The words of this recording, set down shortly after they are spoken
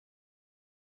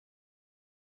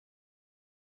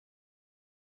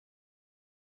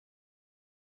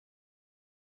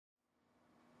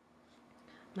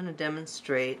I'm going to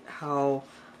demonstrate how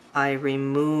I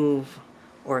remove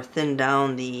or thin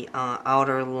down the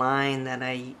outer line that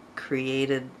I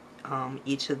created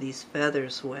each of these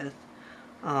feathers with.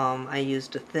 I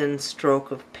used a thin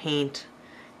stroke of paint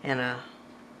and a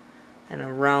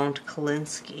round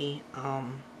Kolinsky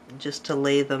just to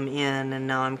lay them in, and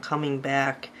now I'm coming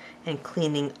back and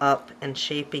cleaning up and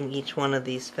shaping each one of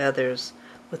these feathers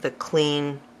with a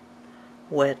clean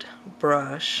wet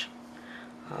brush.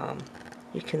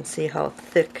 You can see how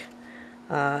thick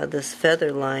this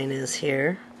feather line is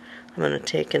here. I'm going to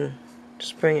take and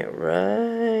just bring it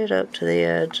right up to the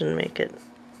edge and make it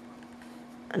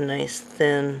a nice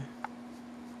thin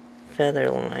feather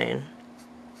line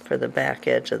for the back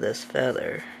edge of this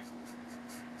feather.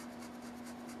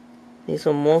 These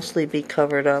will mostly be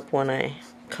covered up when I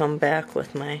come back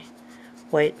with my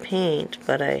white paint,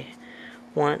 but I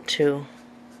want to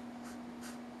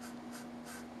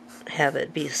have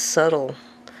it be subtle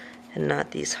and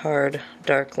not these hard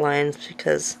dark lines,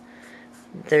 because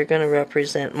they're going to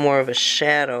represent more of a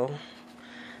shadow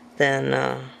than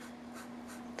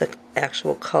the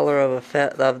actual color of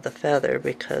the feather,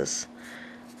 because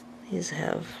these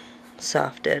have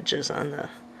soft edges on the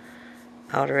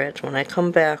outer edge. When I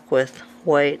come back with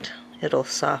white, it'll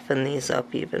soften these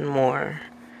up even more,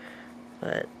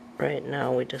 but right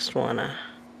now we just want to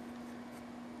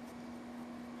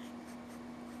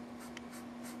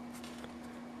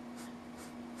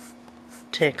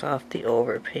take off the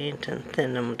overpaint and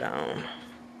thin them down.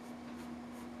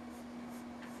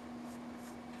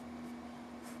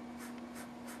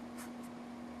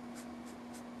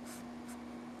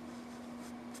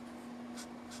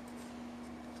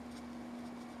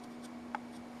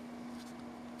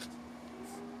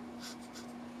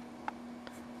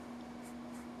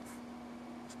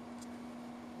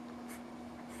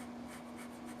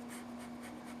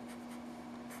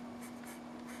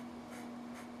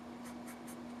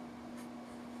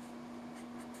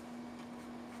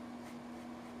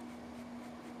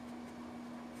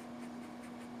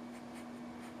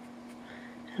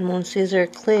 And once these are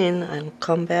clean, I'll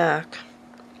come back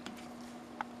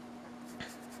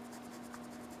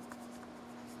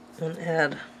and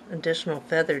add additional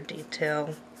feather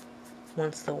detail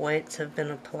once the whites have been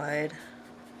applied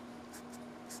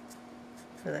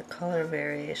for the color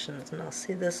variations. And I'll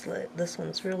see this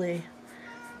one's really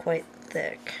quite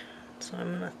thick, so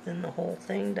I'm going to thin the whole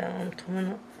thing down,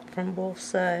 coming up from both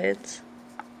sides,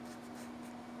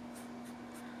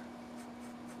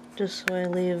 just so I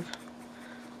leave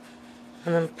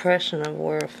an impression of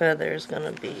where a feather is going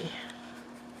to be.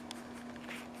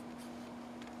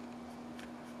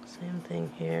 Same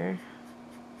thing here.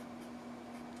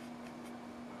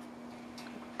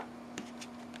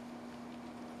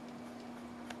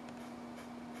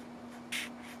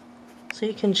 So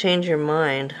you can change your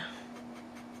mind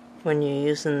when you're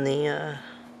using the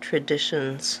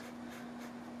Traditons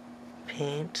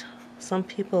paint. Some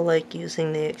people like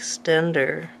using the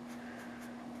extender.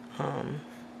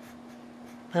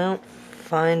 I don't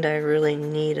find I really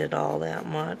need it all that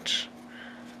much,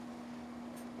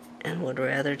 and would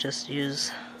rather just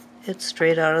use it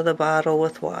straight out of the bottle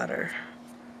with water.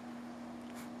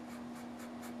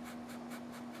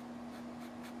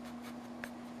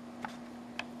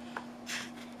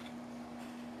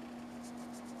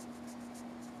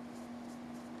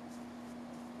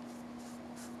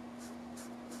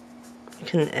 You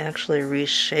can actually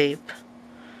reshape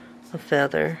a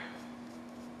feather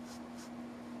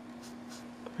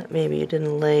that maybe you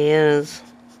didn't lay in as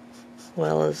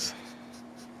well as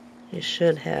you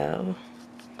should have.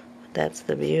 But that's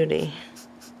the beauty.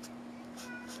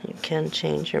 You can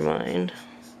change your mind.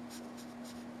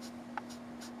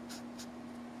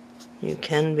 You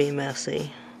can be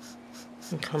messy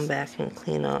and come back and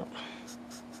clean up.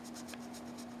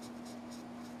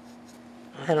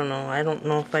 I don't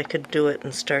know if I could do it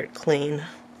and start clean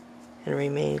and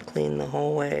remain clean the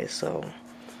whole way, so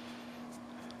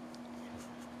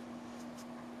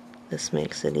this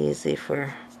makes it easy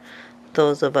for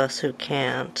those of us who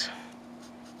can't.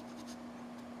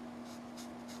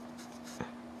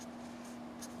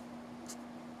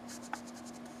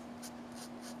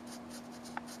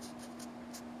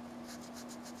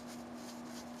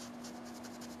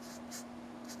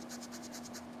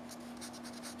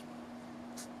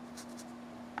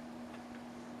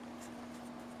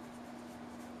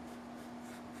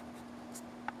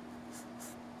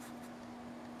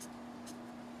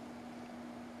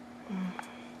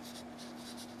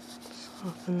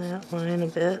 Soften that line a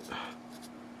bit.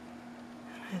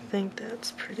 I think that's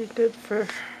pretty good for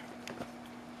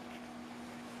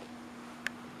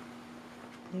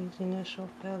these initial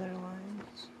feather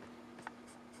lines.